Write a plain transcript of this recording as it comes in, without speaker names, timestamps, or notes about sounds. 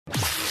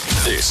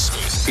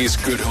This is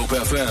Good Hope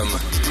FM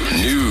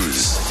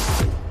News.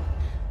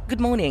 Good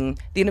morning.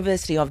 The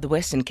University of the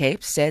Western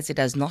Cape says it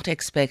does not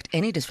expect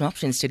any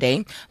disruptions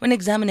today when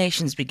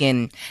examinations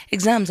begin.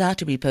 Exams are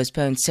to be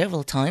postponed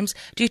several times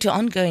due to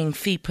ongoing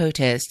fee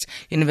protests.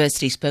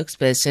 University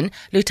spokesperson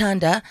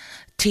Lutanda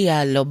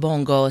Tia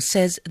Lobongo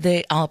says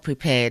they are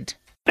prepared.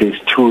 There's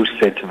two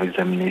sets of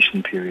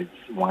examination periods,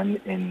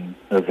 one in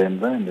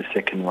November and the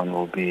second one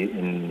will be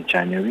in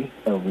January.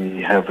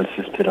 We have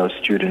assisted our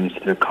students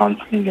through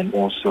counseling and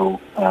also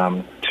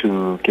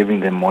to giving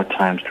them more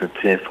time to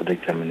prepare for the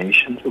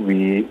examinations.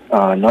 We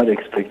are not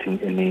expecting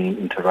any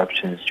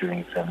interruptions during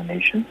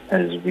examination,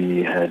 as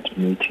we had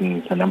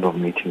a number of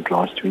meetings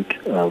last week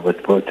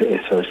with both the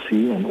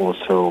SRC and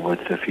also with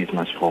the Fees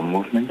Must Fall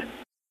movement.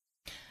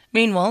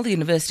 Meanwhile, the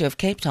University of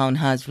Cape Town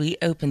has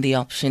reopened the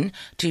option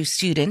to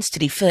students to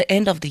defer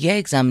end-of-the-year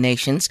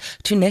examinations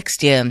to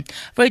next year.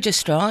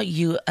 Registrar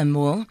Yu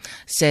Amour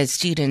says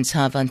students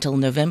have until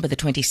November the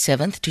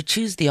 27th to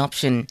choose the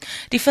option.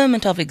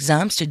 Deferment of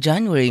exams to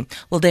January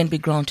will then be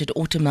granted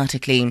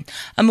automatically.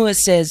 Amour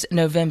says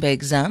November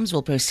exams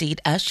will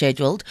proceed as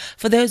scheduled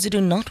for those who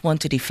do not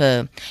want to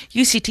defer.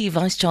 UCT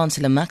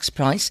Vice-Chancellor Max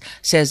Price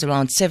says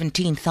around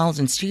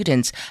 17,000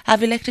 students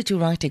have elected to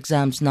write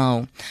exams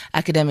now.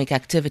 Academic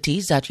activities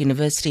at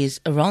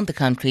universities around the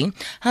country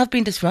have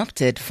been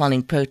disrupted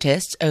following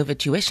protests over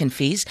tuition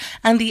fees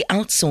and the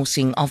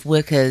outsourcing of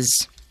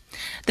workers.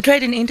 The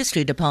Trade and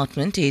Industry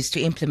Department is to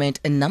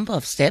implement a number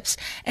of steps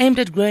aimed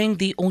at growing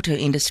the auto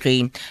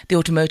industry. The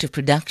Automotive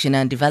Production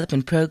and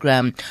Development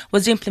Programme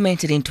was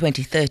implemented in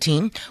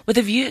 2013 with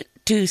a view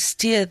to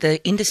steer the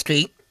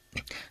industry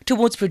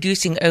towards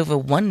producing over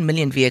 1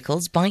 million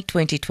vehicles by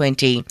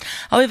 2020.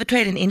 However,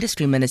 Trade and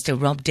Industry Minister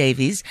Rob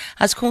Davies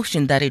has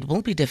cautioned that it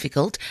will be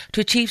difficult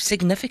to achieve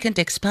significant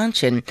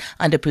expansion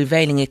under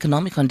prevailing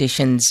economic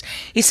conditions.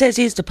 He says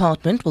his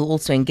department will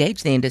also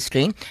engage the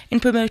industry in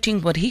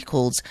promoting what he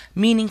calls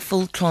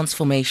meaningful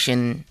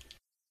transformation.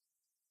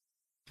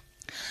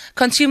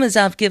 Consumers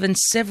have given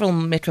several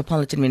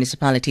metropolitan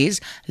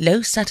municipalities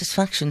low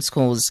satisfaction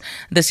scores.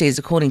 This is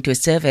according to a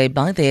survey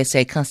by the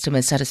SA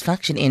Customer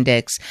Satisfaction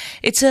Index.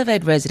 It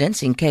surveyed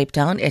residents in Cape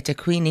Town,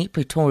 eThekwini,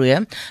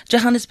 Pretoria,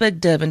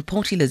 Johannesburg, Durban,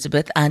 Port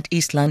Elizabeth and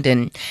East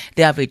London.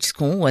 The average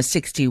score was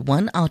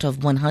 61 out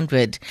of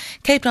 100.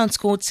 Cape Town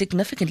scored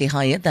significantly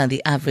higher than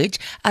the average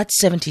at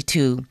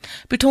 72.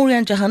 Pretoria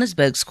and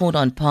Johannesburg scored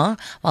on par,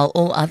 while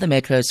all other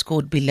metros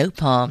scored below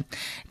par.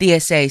 The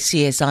SA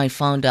CSI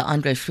founder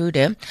Andre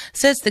Schroeder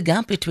says the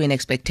gap between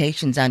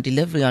expectations and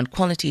delivery on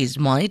quality is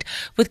wide,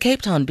 with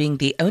Cape Town being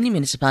the only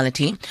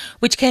municipality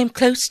which came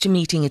close to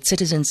meeting its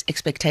citizens'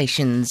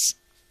 expectations.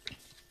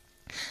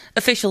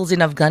 Officials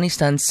in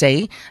Afghanistan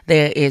say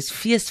there is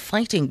fierce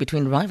fighting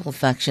between rival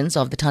factions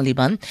of the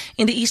Taliban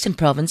in the eastern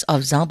province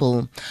of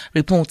Zabul.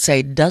 Reports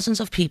say dozens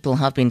of people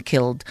have been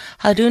killed.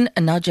 Harun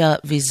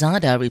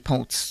Najavizada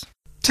reports.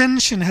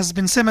 Tension has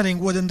been simmering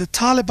within the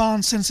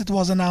Taliban since it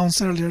was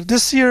announced earlier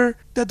this year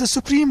that the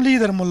Supreme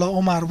Leader Mullah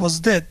Omar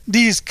was dead.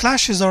 These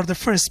clashes are the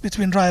first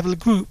between rival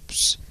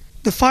groups.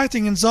 The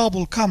fighting in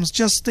Zabul comes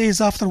just days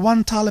after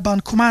one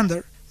Taliban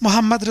commander,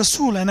 Muhammad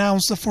Rasul,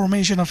 announced the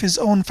formation of his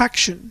own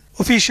faction.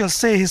 Officials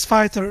say his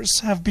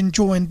fighters have been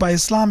joined by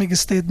Islamic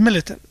State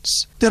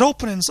militants. Their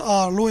opponents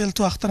are loyal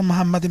to Akhtar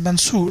Mohammad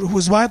Mansour, who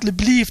is widely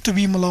believed to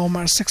be Mullah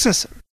Omar's successor.